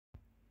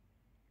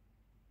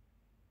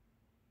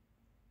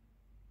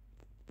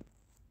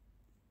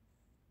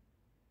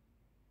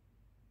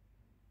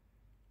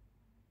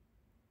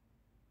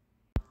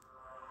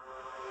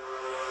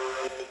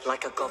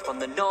Like a gulp from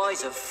the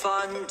noise of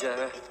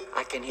thunder,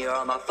 I can hear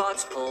all my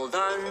thoughts pulled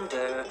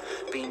under,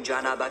 being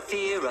drowned out by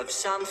fear of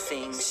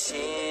something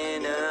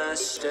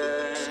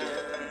sinister.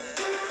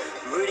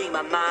 Rooting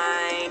my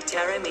mind,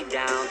 tearing me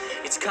down.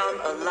 It's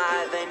come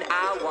alive and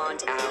I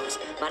want out.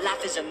 My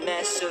life is a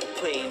mess of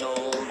plain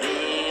old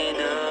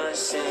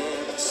innocence.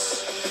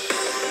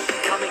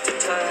 Coming to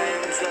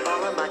terms with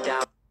all of my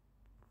doubts.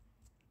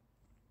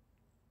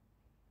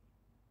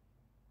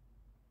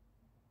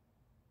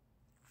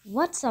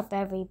 What's up,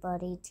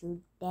 everybody?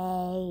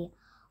 Today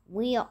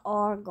we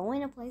are going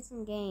to play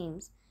some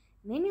games.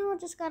 Manuel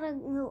just got a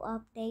new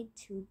update.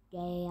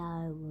 Today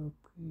I will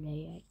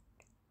play it.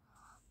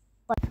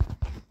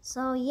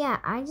 So yeah,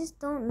 I just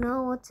don't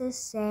know what to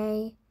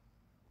say.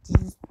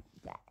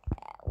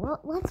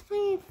 Well, let's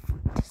play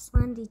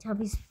Slendy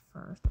Tubbies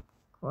first, of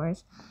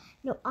course.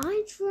 No,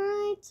 I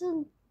tried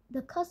to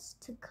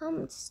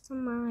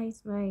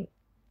customize my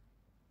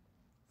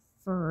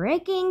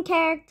freaking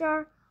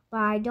character, but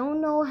I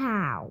don't know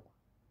how.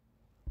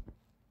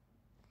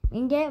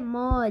 And get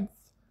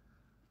mods,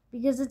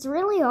 because it's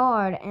really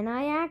hard, and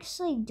I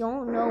actually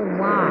don't know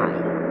why.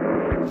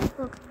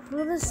 Look,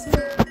 this.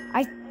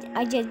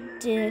 I did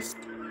this.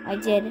 I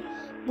did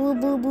blue,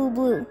 blue, blue,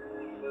 blue.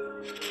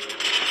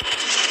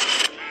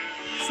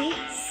 See?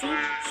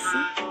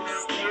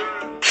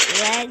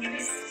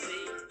 Legs,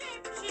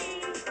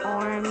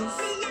 arms,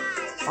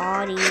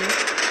 body,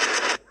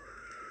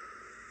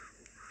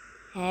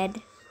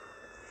 head.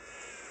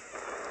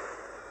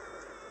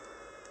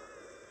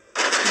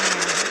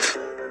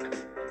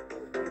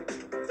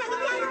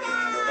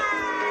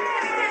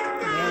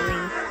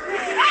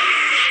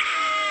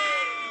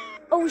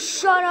 Oh,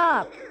 shut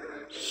up!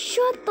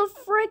 Shut the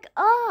frick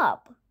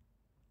up!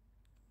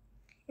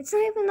 It's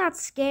not even that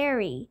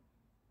scary.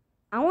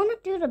 I want to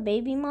do the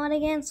baby mod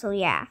again, so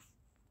yeah.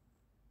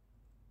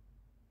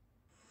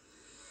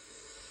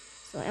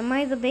 So am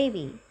I the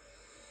baby?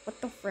 What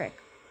the frick?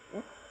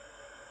 What?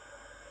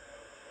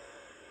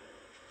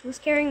 Who's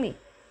carrying me?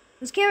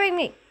 Who's carrying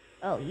me?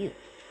 Oh, you.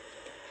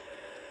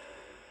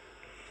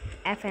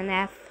 F and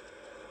F.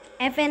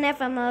 F and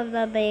F, I'm of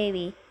the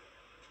baby.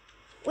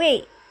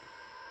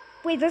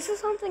 Wait, this is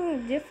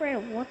something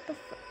different. What the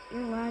frick?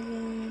 You're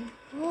lagging.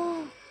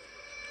 Oh.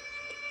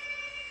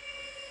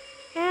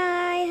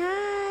 Hi.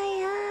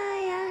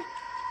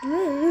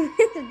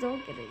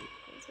 Don't get it.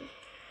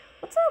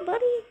 What's up,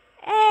 buddy?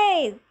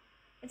 Hey!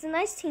 It's a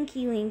nice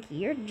Tinky Winky.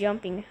 You're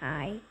jumping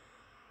high.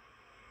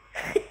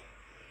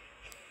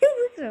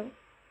 Look at him.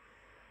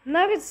 I'm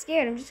not even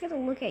scared. I'm just gonna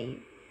look at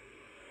you.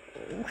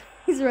 Oh,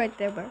 he's right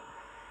there, bro.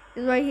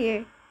 He's right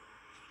here.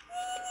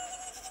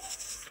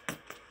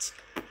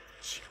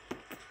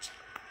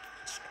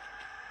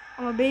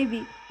 I'm a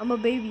baby.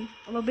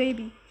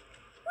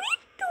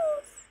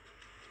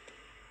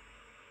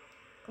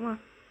 Come on.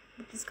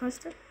 With this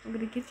coaster, I'm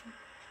gonna get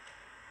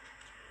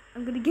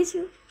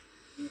you.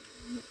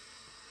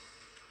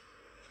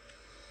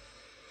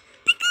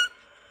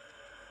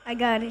 I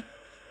got it.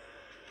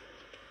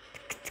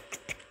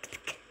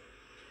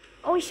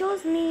 Oh, he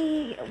shows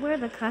me where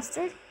the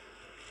custard?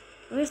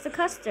 Where's the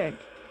custard?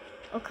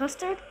 Oh,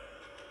 custard?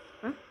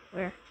 Huh?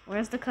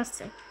 Where's the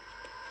custard?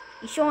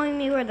 He's showing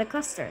me where the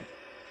custard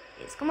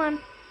is. Come on.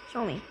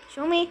 Show me.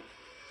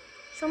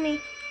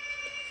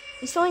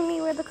 He's showing me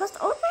where the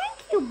custard. Oh,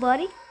 thank you,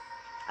 buddy.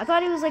 I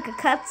thought it was like a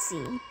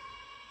cutscene.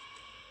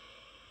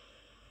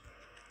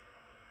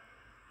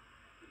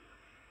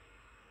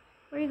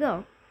 Where you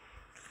go?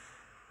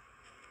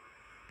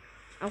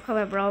 I'm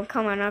coming, bro. I'm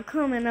coming.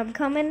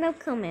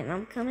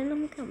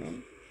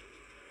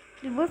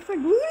 Dude, what for?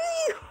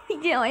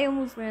 Yeah, I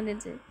almost ran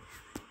into it.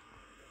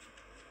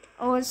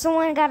 Oh,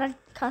 someone got a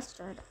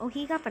custard. Oh,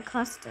 he got the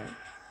custard.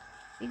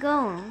 We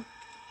go.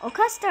 Oh,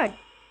 custard.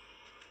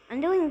 I'm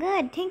doing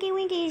good. Tinky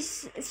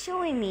Winky's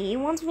showing me. He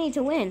wants me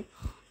to win.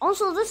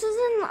 Also, this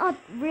isn't a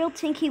real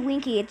Tinky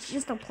Winky. It's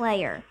just a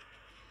player.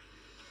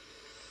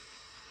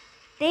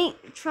 They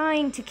ain't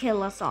trying to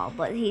kill us all,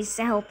 but he's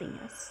helping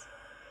us.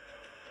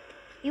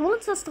 He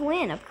wants us to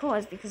win, of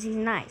course, because he's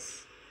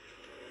nice.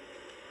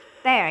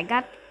 There, I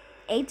got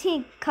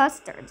 18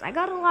 custards. I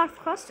got a lot of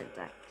custards,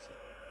 actually.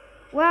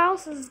 Where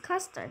else is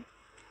custard?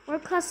 Where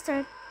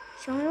custard?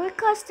 Show me where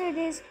custard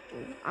is.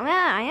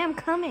 I am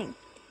coming.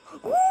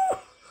 Woo!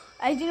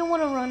 I didn't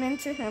want to run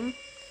into him.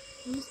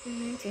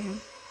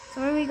 So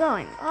where are we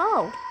going?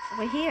 Oh,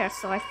 over here.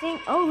 So I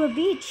think, oh, the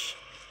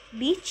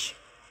beach.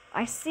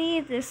 I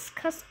see this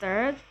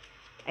custard.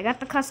 I got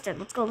the custard.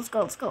 Let's go.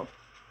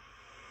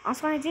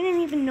 Also, I didn't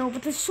even know,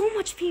 but there's so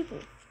much people.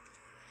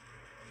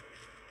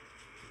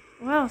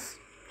 Where else?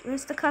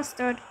 Where's the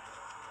custard?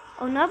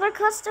 Oh, another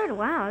custard?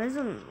 Wow, there's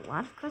a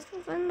lot of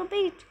custards on the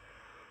beach.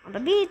 On the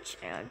beach.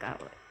 I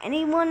got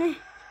anyone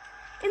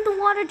in the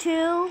water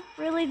too?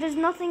 Really, there's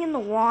nothing in the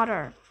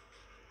water.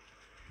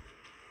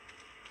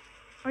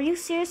 Are you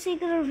seriously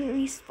gonna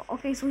respawn?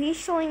 Okay, so he's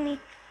showing me.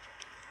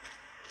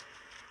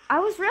 I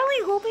was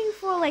really hoping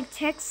for like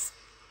text.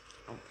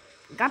 Oh,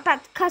 got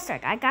that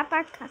custard. I got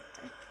that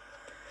custard.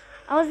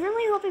 I was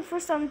really hoping for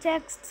some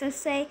text to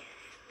say,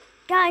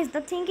 Guys,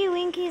 the Tinky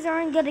Winkies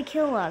aren't gonna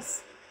kill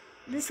us.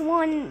 This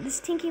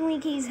Tinky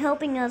Winky is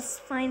helping us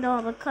find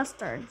all the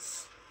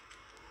custards.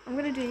 I'm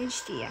gonna do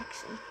HD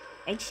actually.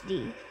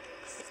 HD.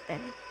 It's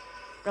better.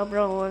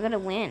 Bro, we're gonna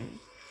win.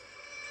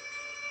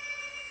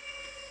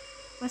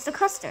 What's the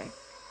custard?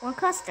 What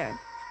custard?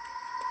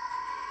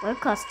 What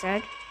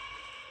custard?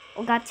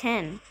 We got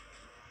 10.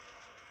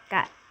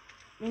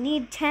 We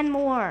need 10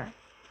 more.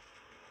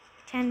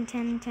 10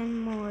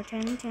 more.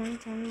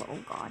 10 more. Oh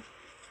god.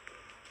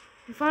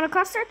 You found a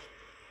custard?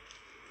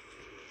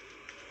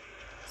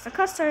 It's the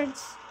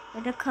custards.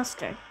 Where's the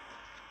custard?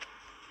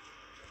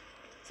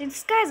 See,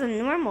 this guy's a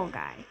normal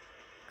guy.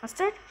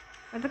 Custard?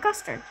 Where's the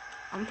custard?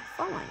 I'm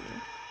following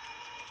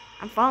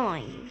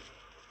you.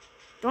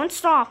 Don't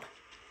stop.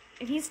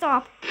 If you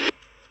stop.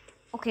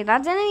 Okay,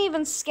 that didn't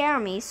even scare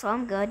me, so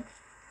I'm good.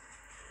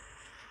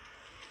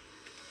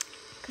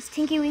 Because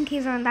Tinky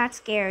Winkies aren't that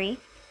scary.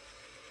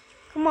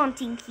 Come on,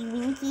 Tinky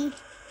Winky.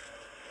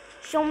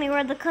 Show me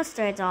where the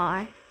custards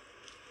are.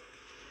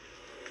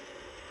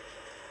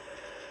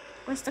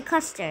 Where's the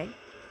custard?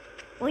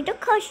 Where's the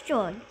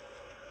custard?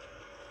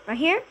 Right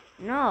here?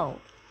 No.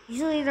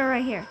 Usually they're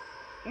right here.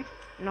 Here?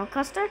 No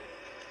custard?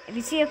 If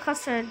you see a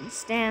custard,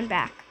 stand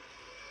back.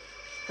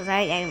 Because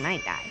I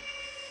might die.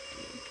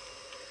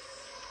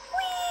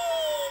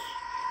 Whee!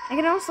 I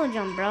can also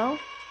jump, bro.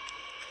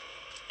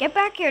 Get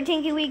back here,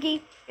 Tinky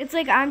Winky. It's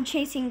like I'm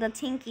chasing the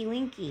Tinky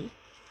Winky.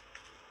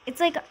 It's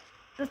like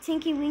the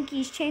Tinky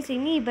Winky's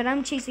chasing me, but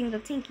I'm chasing the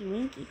Tinky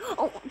Winky.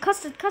 Oh,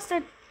 custard.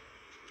 Custard,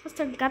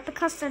 got the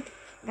custard.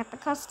 I got the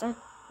custard.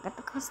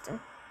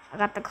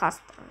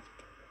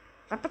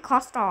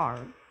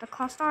 The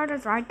custard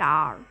is right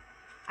there.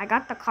 I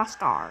got the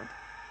custard.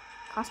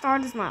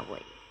 Custard is my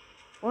way.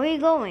 Where are you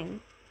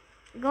going?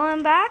 You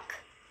going back?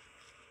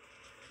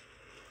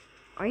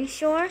 Are you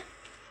sure?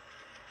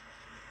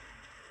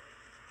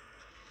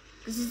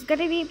 This is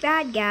gonna be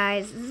bad,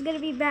 guys. This is gonna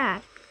be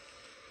bad.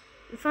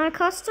 You found a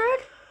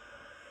custard?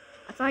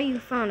 I thought you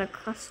found a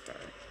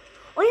custard.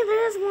 Oh yeah,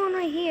 there is one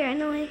right here. I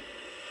know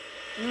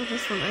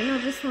this one.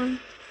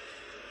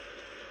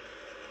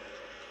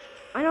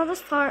 I know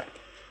this part.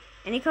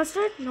 Any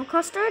custard? No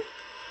custard?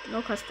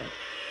 No custard.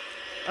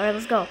 Alright,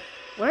 let's go.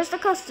 Where's the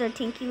custard,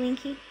 Tinky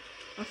Winky?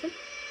 Nothing?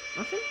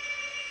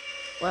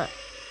 What?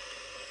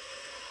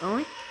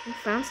 Going? You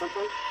found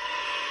something?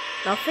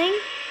 Nothing?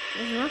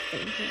 There's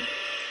nothing here.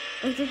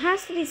 Like, there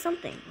has to be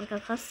something. Like a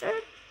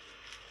custard?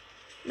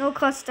 No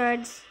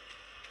custards.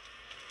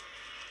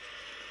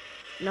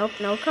 Nope,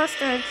 no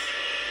custards.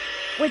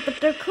 Wait, but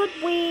there could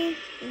be.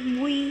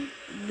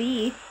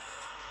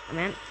 I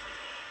meant,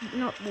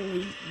 not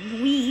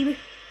we.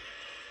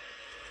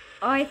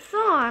 I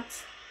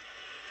thought.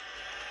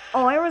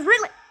 Oh, I was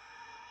really.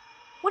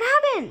 What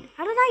happened?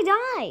 How did I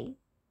die?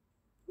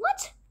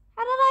 What?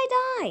 How did I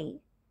die?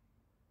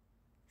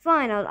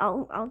 Fine,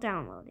 I'll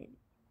download it.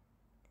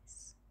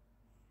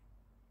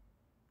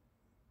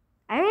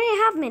 I already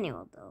have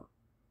manual though.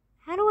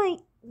 How do I?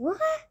 What?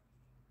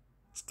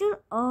 Still?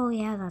 Oh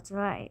yeah, that's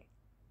right.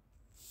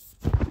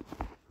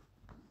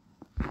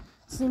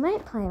 So you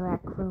might play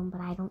Rec Room,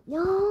 but I don't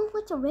know.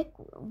 What's a Rec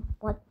Room?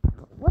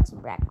 What's a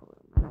Rec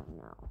Room? I don't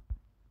know.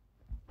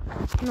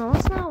 No,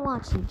 let's not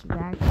watch YouTube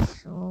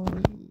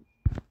actually.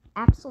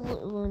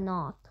 Absolutely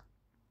not.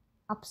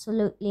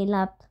 Absolutely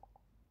not.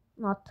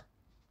 Not.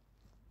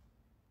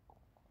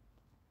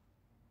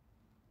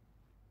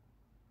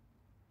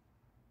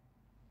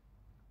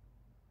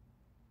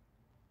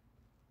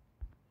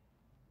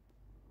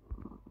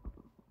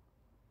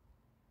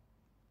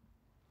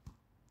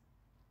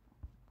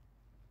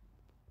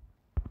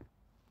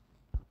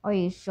 Are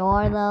you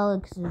sure though?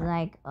 Because it's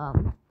like, guys,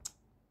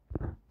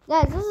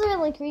 this is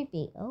really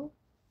creepy. Oh.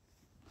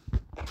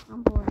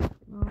 I'm bored.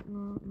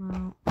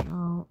 No.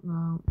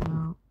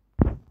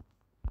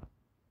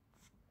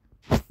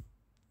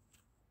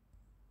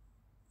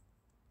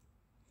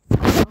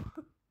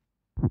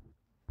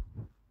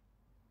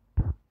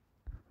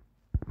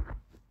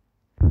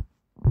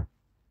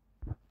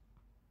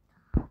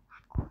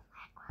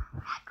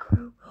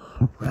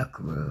 Rec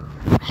room.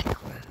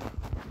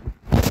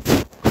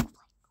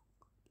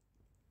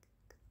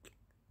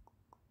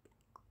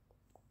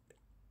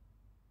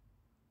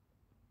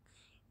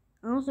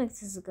 I don't think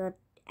this is a good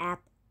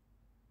app.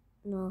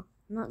 No,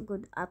 not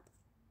good app.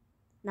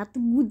 Not the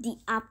goody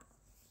app.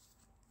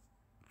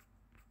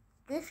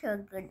 This is a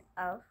good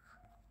app.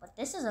 But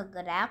this is a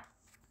good app.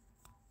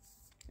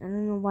 I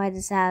don't know why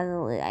this has.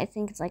 I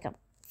think it's like a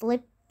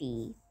flippy,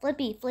 beep.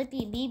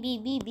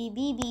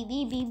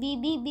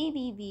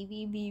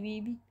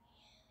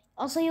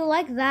 Also, you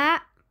like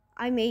that?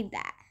 I made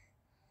that.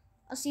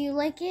 Also, you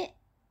like it?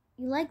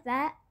 You like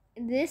that?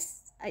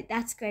 This?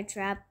 That's Scratch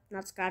Trap,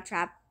 not Scratch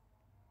Trap.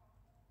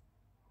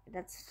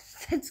 That's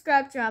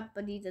Scratch Trap,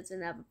 but he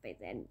doesn't have a face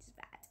and he's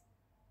bad.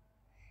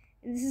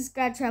 And this is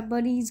Scratch Trap,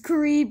 but he's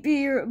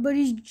creepy, but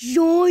he's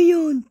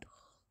giant.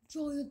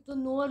 Giant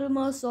than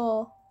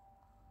muscle.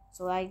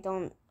 So I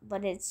don't,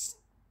 but it's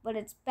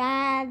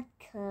bad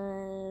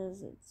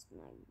because it's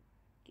not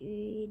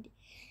good.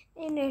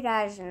 And it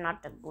has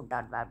not a good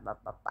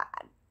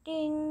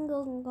ding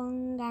gong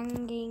gong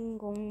gang ding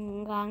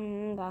gong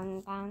gang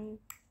gang gang.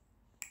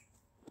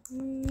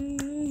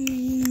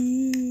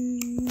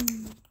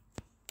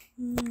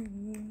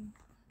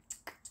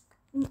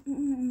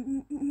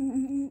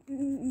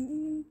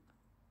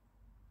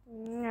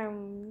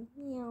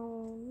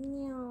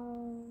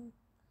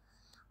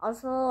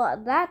 Also,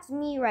 that's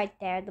me right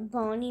there, the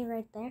pony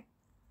right there.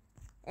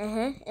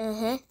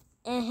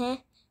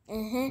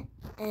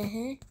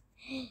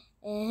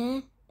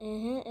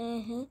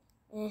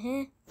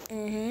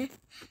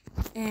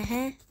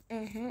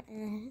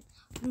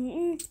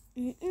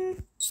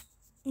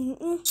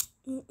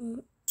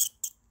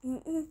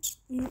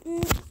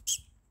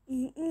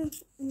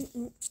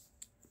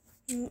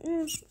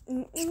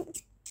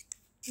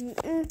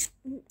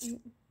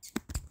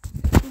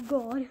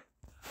 God,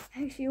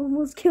 I actually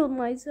almost killed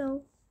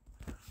myself.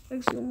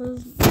 Actually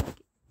almost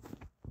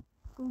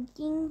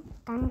cooking.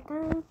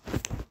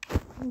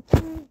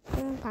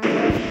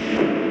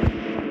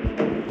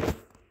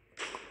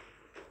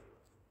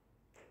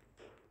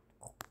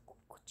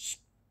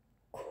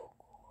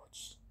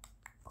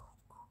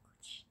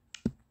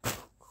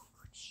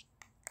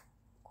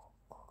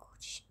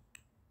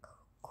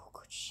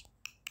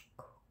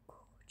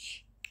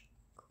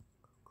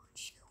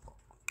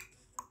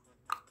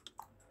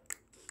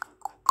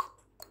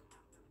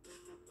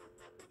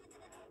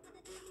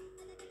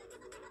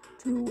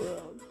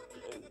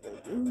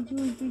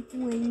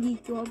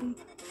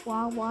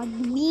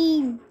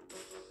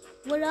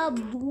 What up,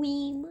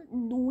 dweeb?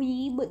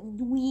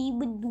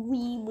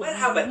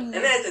 مرحبا،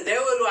 أنا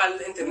أتداول على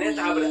الإنترنت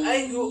عبر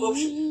IO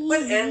Option،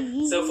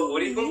 والآن سوف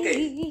أريكم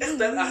كيف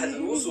اختر أحد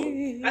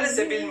الوصول. على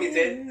سبيل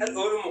المثال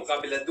الأورو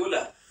مقابل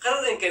الدولار.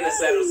 قرر إن كان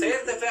السعر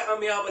سيرتفع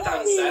أم يهبط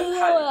عن السعر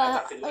الحالي.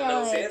 أعتقد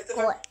أنه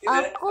سيرتفع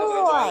إذا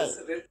أضغط على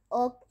زر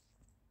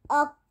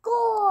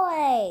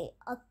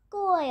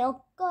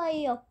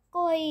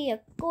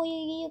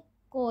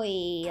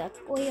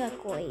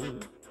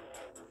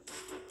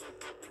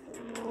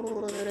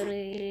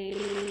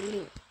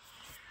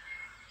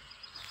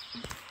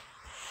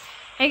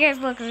Hey guys,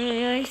 welcome to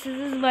this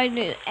is my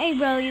new. Hey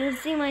bro, you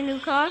see my new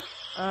car?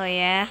 Oh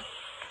yeah.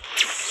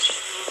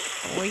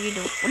 What do you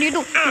do? What do you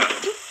do?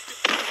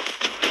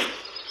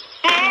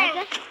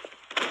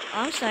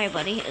 Oh, I'm sorry,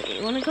 buddy.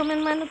 You wanna come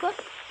in my new car?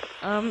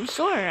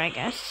 Sure, I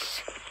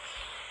guess.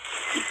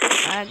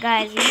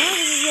 Guys, you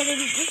know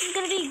this is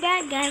gonna be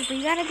bad, guys, but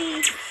you gotta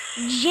be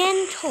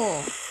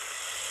gentle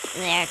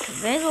there,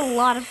 cause there's a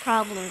lot of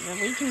problems, and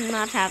we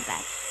cannot have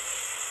that.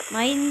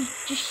 My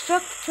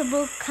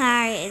indestructible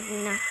car is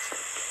not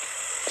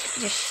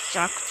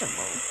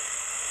destructible.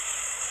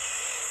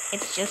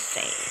 It's just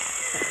saying that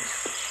because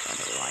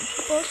otherwise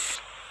people.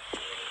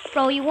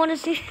 Bro, you wanna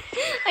see?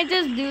 I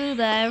just do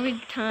that every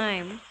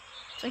time.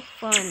 It's like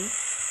fun.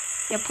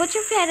 Yeah, put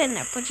your head in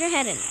there. Put your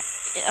head in there.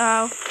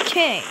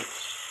 Okay.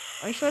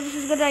 Are you sure this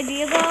is a good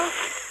idea, though?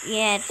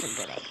 Yeah, it's a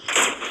good idea.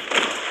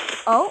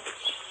 Oh.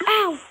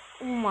 Ow.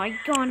 Oh my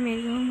god, man.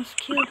 You almost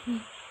killed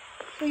me.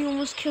 Bro, you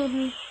almost killed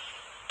me.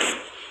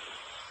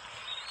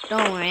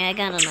 Don't worry, I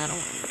got another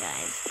one,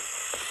 guys.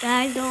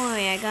 Guys, don't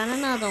worry, I got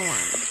another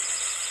one.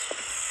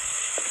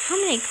 How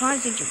many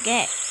cars did you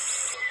get?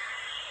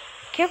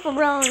 Careful,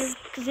 bro,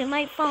 because it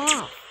might fall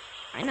off.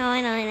 I know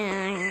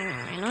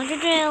the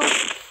drill.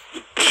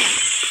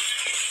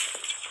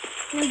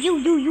 No, you.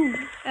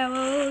 Oh,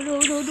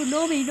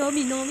 no, me.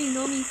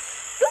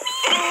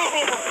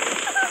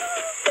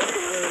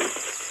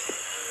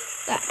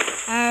 That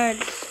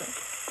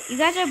hurts. You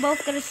guys are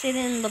both gonna sit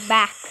in the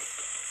back.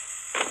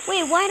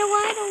 Wait, why do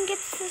I don't get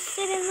to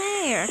sit in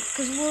there?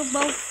 Because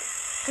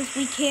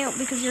we can't,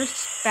 because you're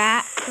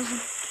fat, because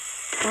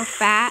we're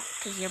fat,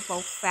 because you're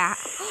both fat.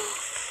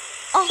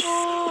 Oh.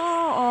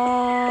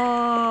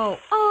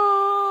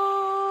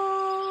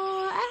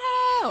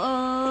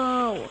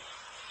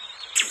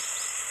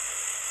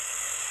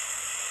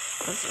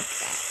 Because you're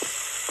fat.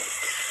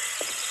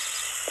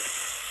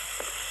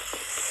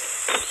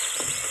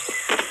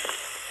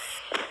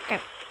 Okay,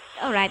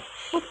 alright.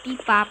 Boop,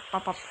 beep, bop,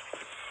 bop, bop.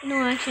 No,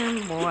 actually,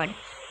 I'm bored.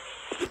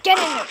 Get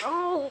in there!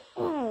 Oh,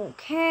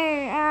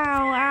 okay.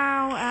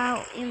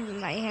 Ow. In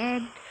my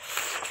head.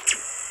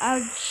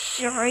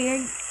 Ouch.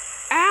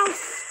 Ow!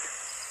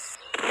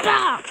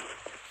 Stop!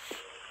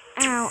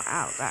 Ow.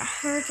 That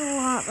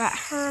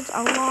hurts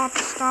a lot.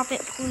 Stop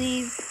it,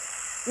 please.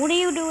 What are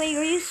you doing?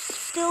 Are you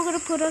still gonna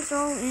put us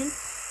all in?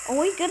 Are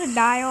we gonna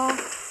die off?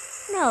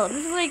 No,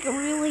 this is like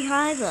really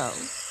high though.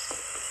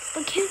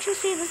 But can't you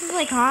see this is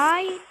like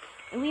high?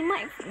 And we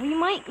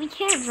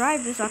can't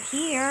drive this up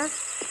here.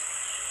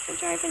 We're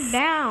driving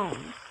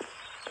down.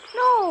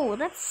 No,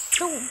 that's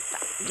so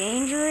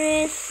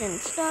dangerous and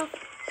stuff.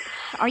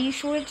 Are you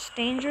sure it's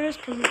dangerous?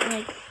 Because it's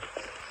like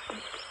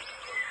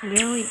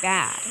really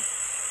bad.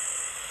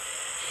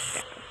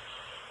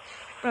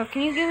 Bro,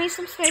 can you give me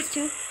some space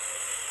too?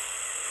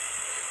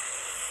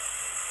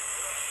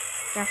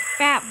 You're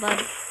fat,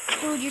 bud.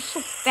 Dude, you're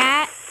so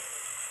fat.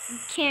 You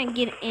can't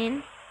get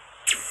in.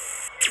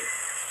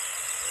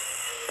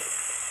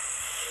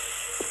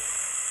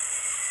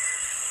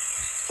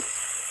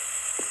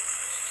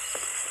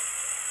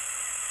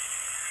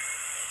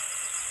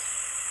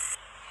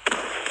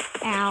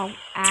 Ow,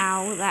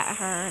 ow, that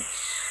hurts.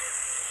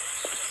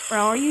 Bro,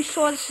 are you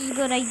sure this is a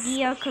good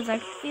idea? Because I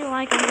feel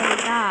like I'm gonna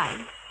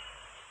die.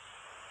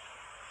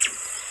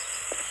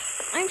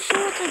 I'm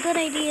sure it's a good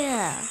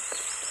idea.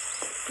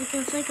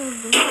 It's like a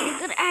really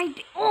good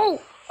idea.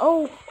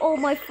 Oh,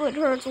 my foot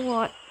hurts a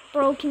lot.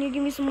 Bro, can you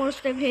give me some more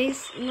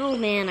space? No,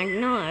 man, I'm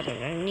not.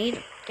 I need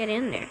to get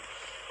in there.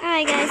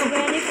 Alright, guys,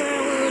 ready for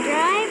a little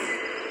drive?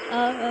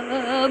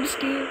 I'm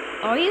scared.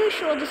 Are you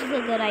sure this is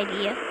a good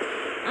idea?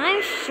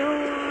 I'm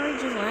sure.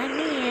 Just let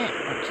me in.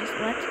 Just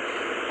let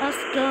us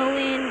go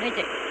in. Right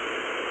there.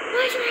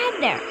 Why's your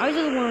head there? I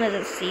just wanted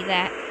to see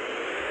that.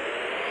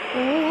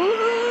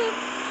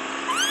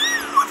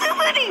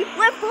 Somebody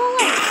left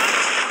pulling.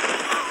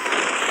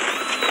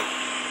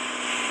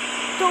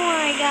 Don't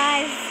worry,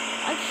 guys.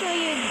 I'll show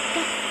you.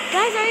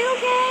 Guys, are you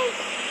okay?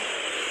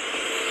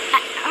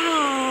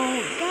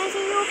 Guys, are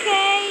you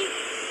okay?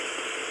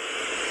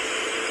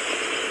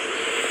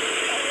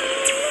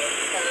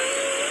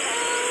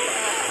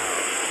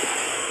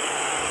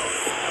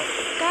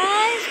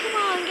 Guys, come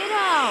on, get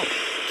out.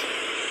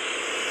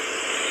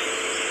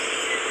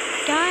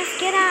 Guys,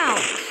 get out.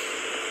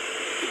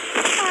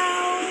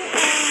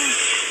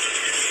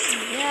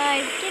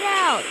 Guys, get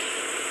out.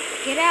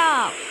 Get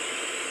out.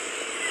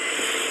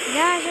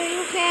 Guys, are you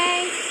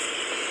okay?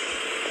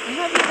 I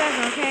hope you guys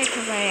are okay,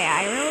 because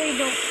I really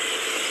don't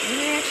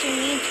actually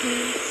need to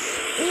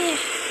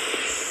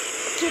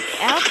get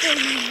out there.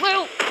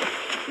 Well,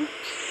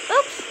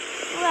 oops.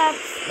 Well,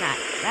 that's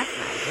not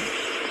good.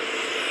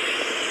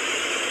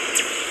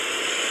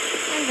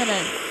 I'm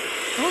gonna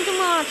don't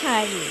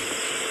demonetize you.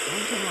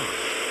 Don't demonetize.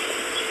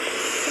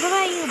 What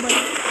about you,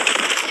 buddy?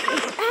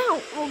 Ow!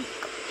 Oh,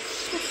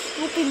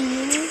 stupid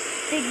meanie,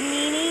 big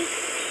meanie.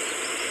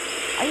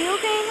 Are you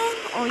okay then?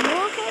 Are you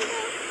okay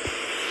then?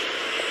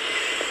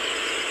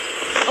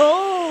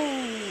 Oh!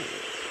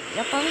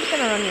 Yep, I'm just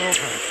gonna run you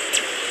over.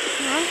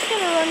 I'm just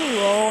gonna run you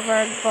over,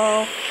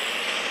 bro.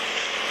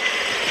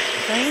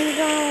 I ain't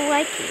gonna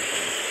like you,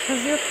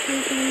 because you're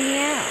creeping me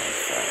out.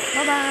 So,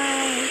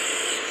 bye-bye.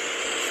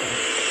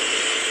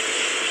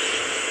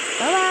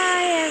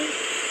 Bye-bye.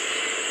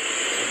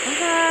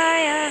 Bye-bye.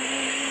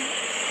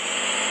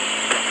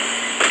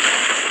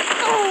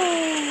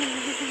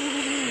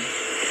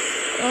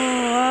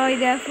 Oh, I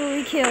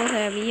definitely killed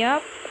him.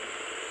 Yup.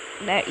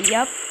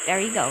 There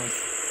he goes.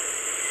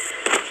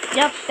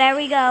 Yup, there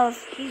he goes.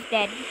 He's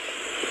dead.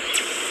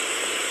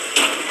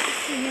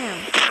 Yeah.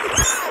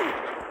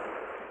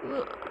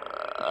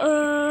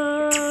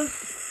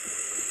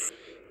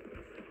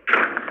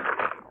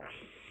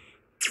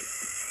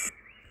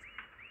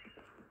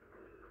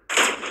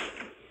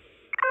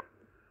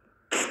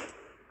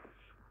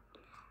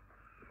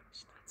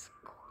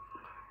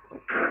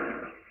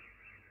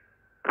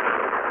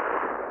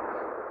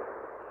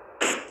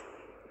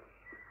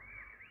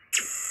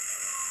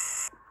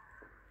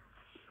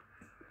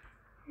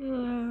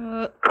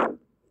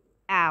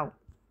 Ow.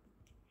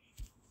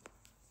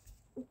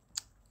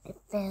 It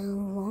fell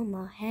on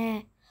my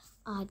head.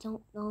 I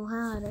don't know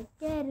how to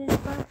get it,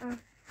 but I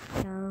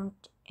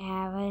don't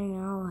ever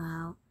know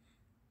how.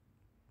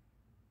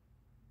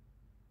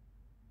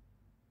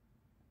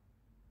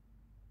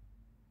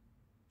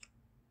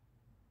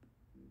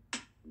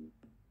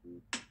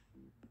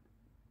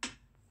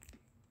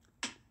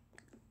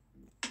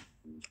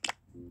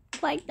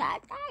 Like that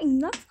game.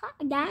 That's not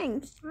a game.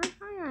 That's not a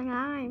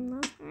game.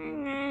 That's not a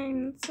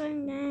game. That's a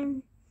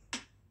game.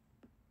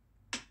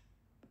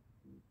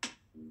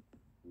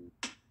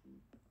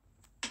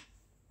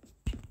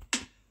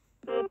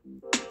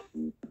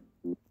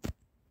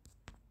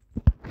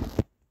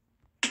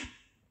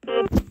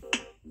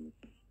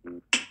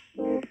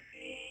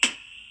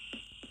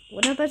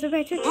 What up, as a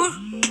picture?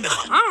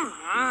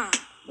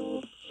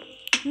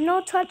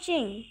 No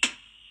touching.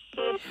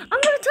 I'm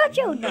gonna touch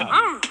you.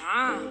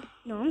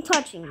 No, I'm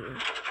touching you.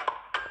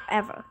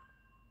 Ever.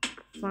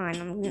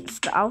 Fine.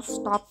 I'll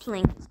stop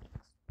playing this game.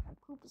 My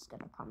poop is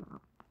gonna come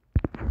out.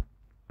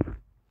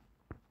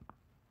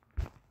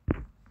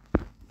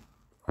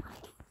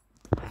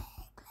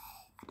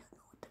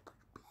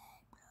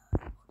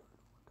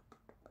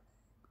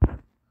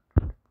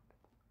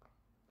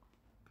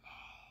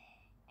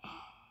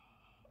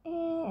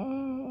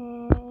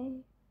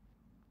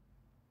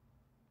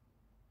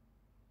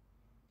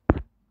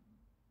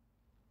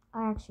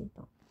 I actually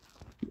don't.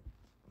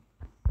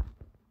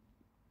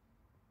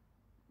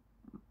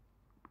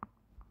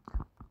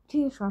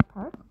 T-shirt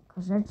part,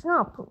 because it's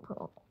not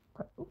poo-poo.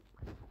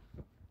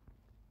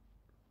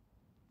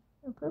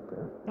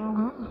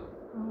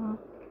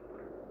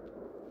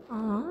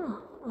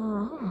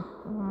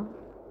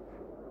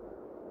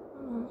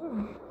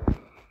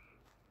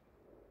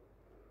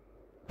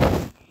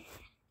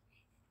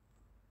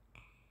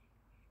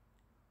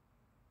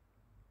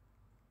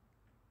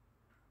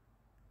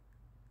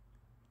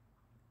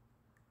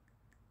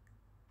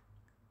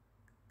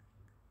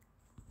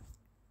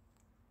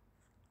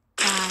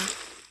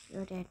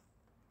 You're dead.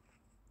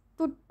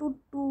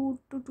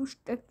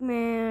 Stick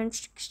man.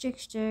 Stick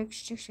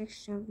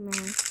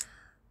man.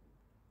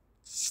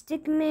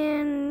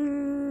 Stickman.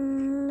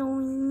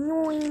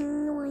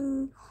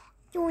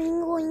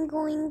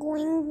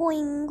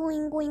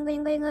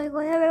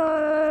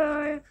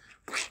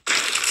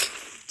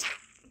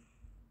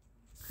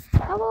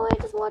 How about I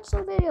just watch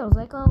some videos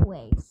like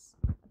always?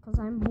 Because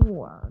I'm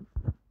bored.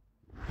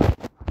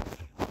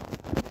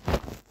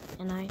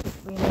 And I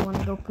really want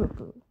to go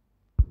poo-poo.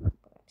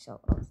 So,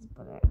 poo-poo.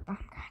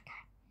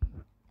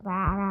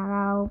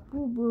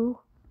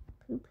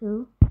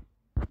 Poo-poo.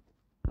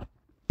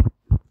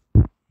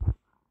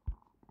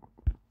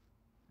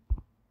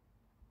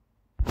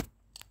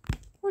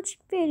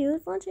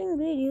 Watching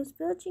videos.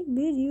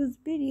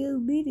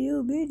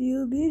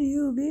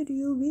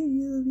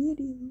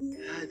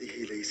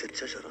 هذه ليست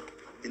شجرة،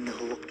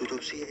 إنه وقت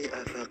توسيع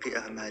آفاق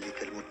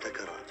أعمالك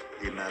المبتكرة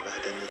لما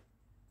بعد النضال.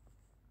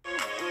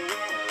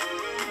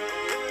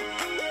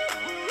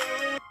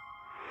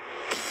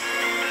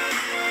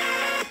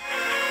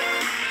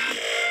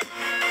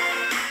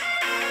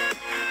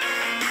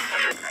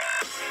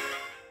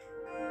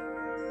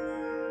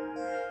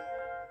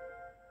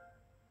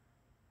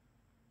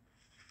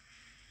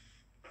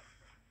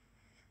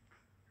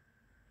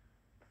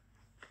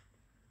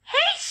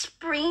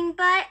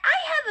 Springbutt, I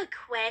have a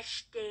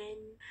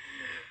question.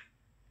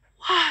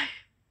 Why?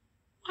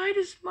 Why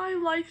does my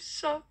life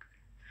suck?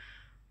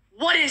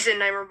 What is it,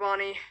 Nightmare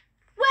Bonnie?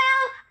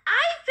 Well,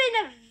 I've been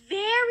a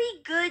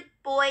very good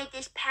boy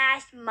this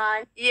past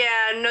month.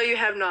 Yeah, no you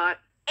have not.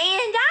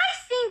 And I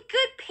think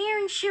good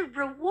parents should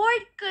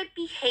reward good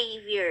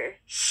behavior.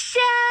 So,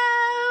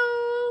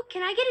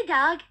 can I get a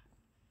dog?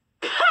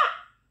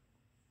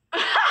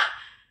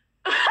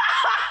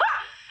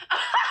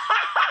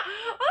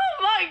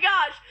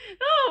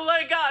 Oh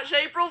my gosh,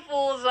 April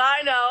Fools,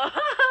 I know.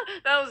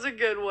 That was a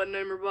good one,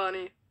 Nightmare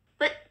Bonnie.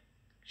 But,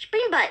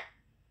 Springbutt,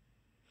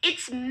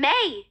 it's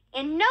May,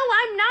 and no,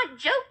 I'm not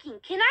joking.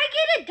 Can I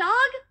get a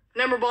dog?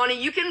 Nightmare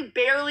Bonnie, you can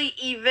barely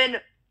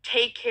even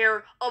take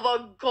care of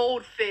a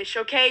goldfish,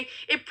 okay?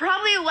 It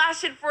probably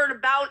lasted for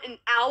about an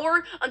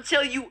hour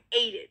until you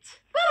ate it.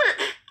 Well,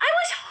 I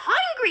was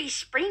hungry,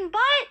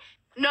 Springbutt.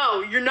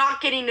 No, you're not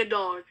getting a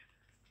dog.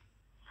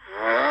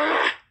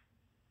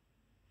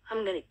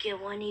 I'm gonna get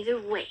one either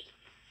way.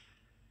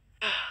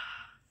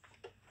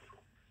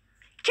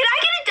 Can I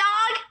get a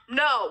dog?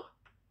 No.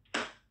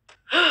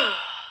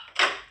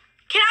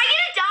 Can I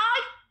get a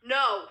dog?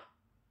 No.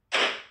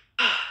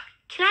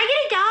 Can I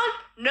get a dog?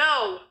 No.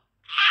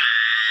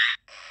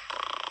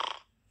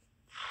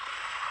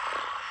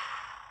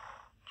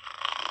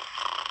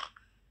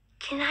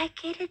 Can I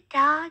get a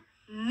dog?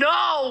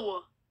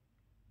 No.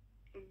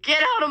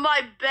 Get out of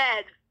my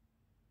bed.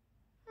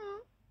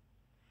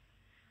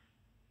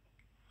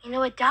 You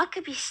know, a dog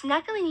could be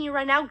snuggling you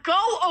right now.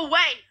 Go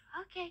away.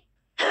 Okay.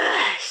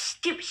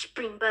 Stupid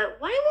Springbutt.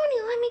 Why won't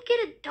he let me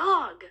get a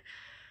dog?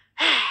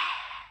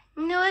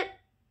 You know what?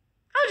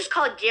 I'll just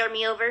call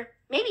Jeremy over.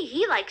 Maybe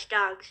he likes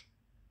dogs.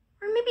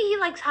 Or maybe he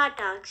likes hot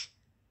dogs.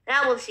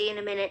 That we'll see in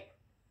a minute.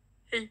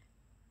 Hey,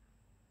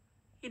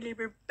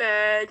 neighbor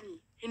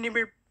Bunny. Hey,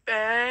 neighbor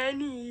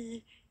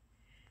Bunny.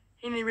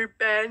 Hey, neighbor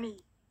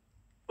Bunny.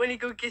 Wanna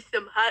go get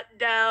some hot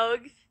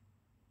dogs?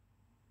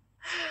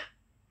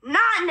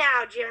 Not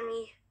now,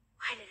 Jeremy.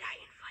 Why did I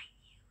invite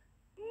you?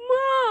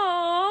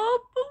 Mom,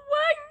 but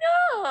why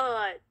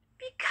not?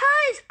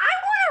 Because I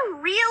want a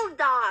real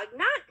dog,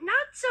 not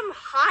some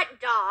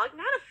hot dog,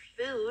 not a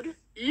food.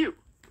 Ew.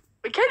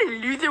 What kind of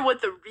loser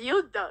wants a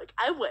real dog?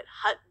 I want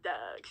hot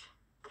dogs.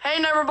 Hey,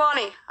 Neighbor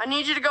Bonnie, I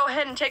need you to go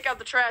ahead and take out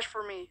the trash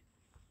for me.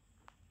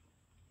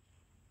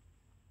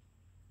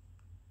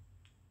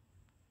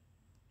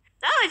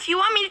 Oh, if you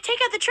want me to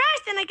take out the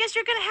trash, then I guess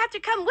you're gonna have to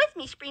come with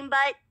me,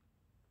 Springbutt.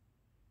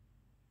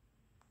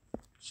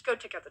 Just go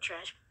take out the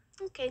trash.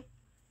 Okay.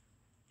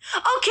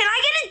 Oh, can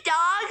I get a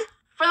dog?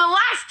 For the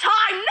last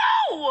time,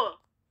 no!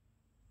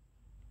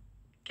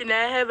 Can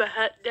I have a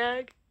hot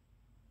dog?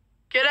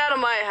 Get out of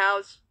my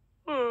house.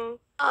 Why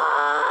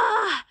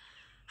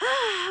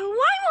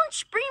won't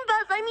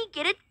Springbutt let me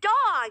get a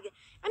dog?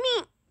 I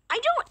mean, I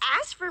don't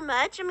ask for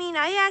much. I mean,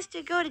 I asked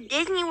to go to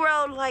Disney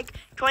World like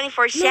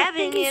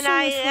 24/7, and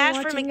I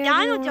asked for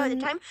McDonald's all the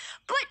time.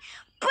 But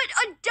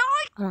a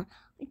dog.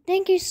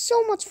 Thank you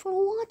so much for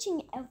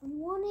watching,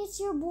 everyone. It's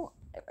your boy.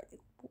 I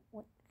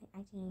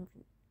can't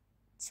even.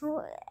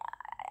 So,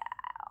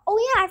 oh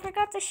yeah, I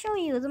forgot to show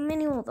you the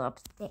mini world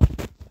upstairs.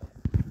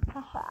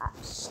 Haha,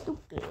 I'm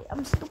stupid.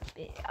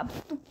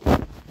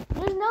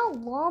 There's no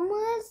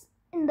llamas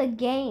in the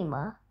game.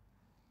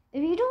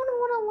 If you don't know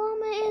what a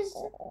llama is,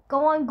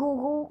 go on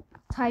Google,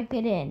 type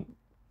it in.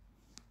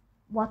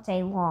 What's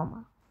a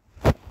llama?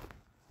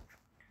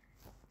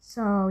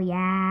 So,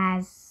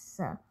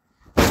 yes,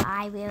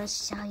 I will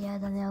show you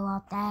the new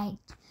update.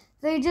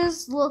 They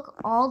just look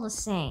all the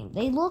same.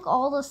 They look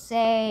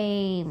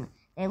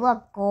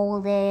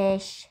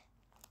goldish,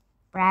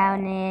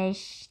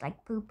 brownish,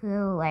 like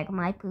poo-poo, like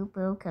my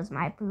poo-poo, because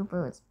my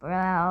poo-poo is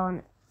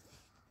brown.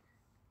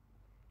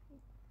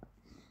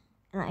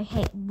 And I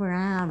hate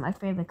brown. My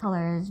favorite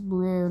color is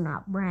blue,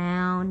 not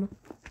brown.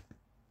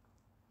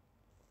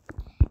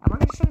 I'm going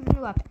to show you the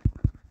new update.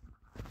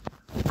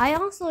 I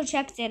also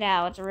checked it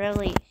out.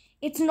 Really,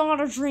 it's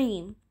not a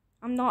dream.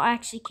 I'm not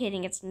actually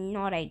kidding. It's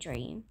not a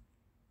dream.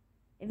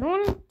 If you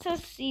want to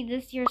see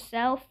this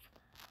yourself,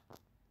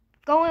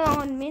 going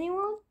on Mini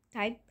World,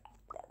 type.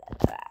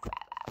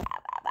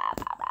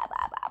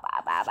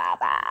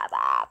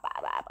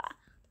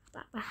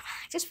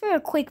 Just for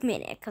a quick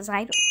minute, because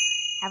I don't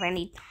have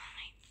any time.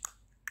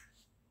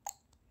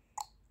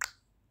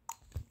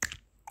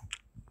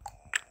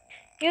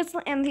 Here's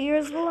the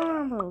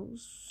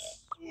llamos.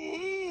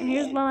 And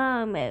here's the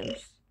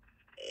llamos.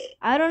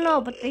 I don't know,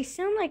 but they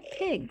sound like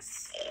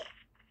pigs.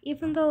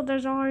 Even though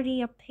there's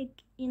already a pig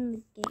in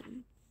the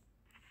game.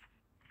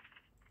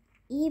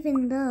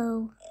 Even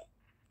though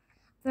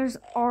there's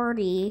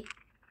already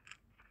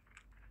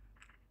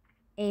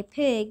a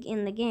pig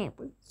in the game.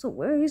 So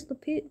where is the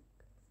pig?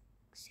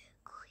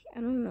 Exactly.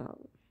 I don't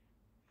know.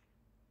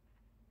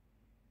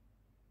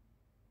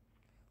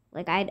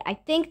 Like, I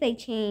think they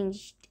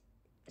changed.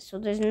 So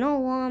there's no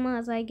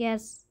llamas, I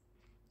guess.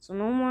 So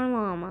no more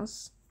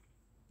llamas.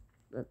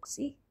 Look,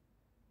 see?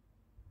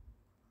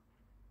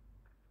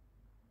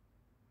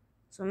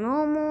 So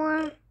no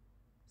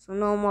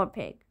more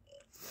pig.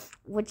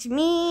 Which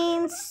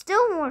means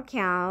still more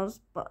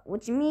cows, but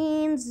which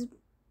means,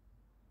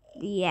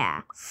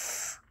 yeah.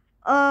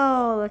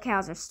 Oh, the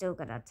cows are still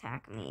gonna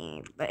attack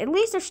me. But at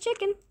least there's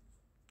chicken.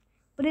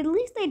 But at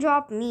least they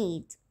drop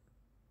meat.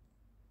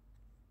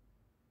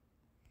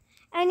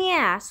 And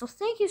yeah, so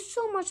thank you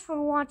so much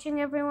for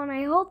watching, everyone.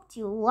 I hope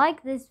you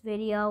like this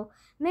video.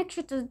 Make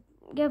sure to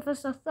give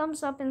us a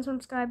thumbs up and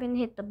subscribe and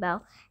hit the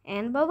bell.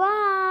 And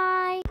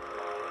bye-bye.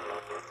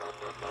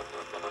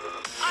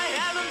 I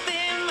haven't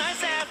been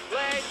myself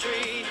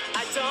lately.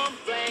 I don't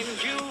blame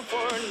you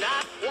for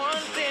not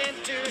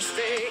wanting to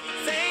stay.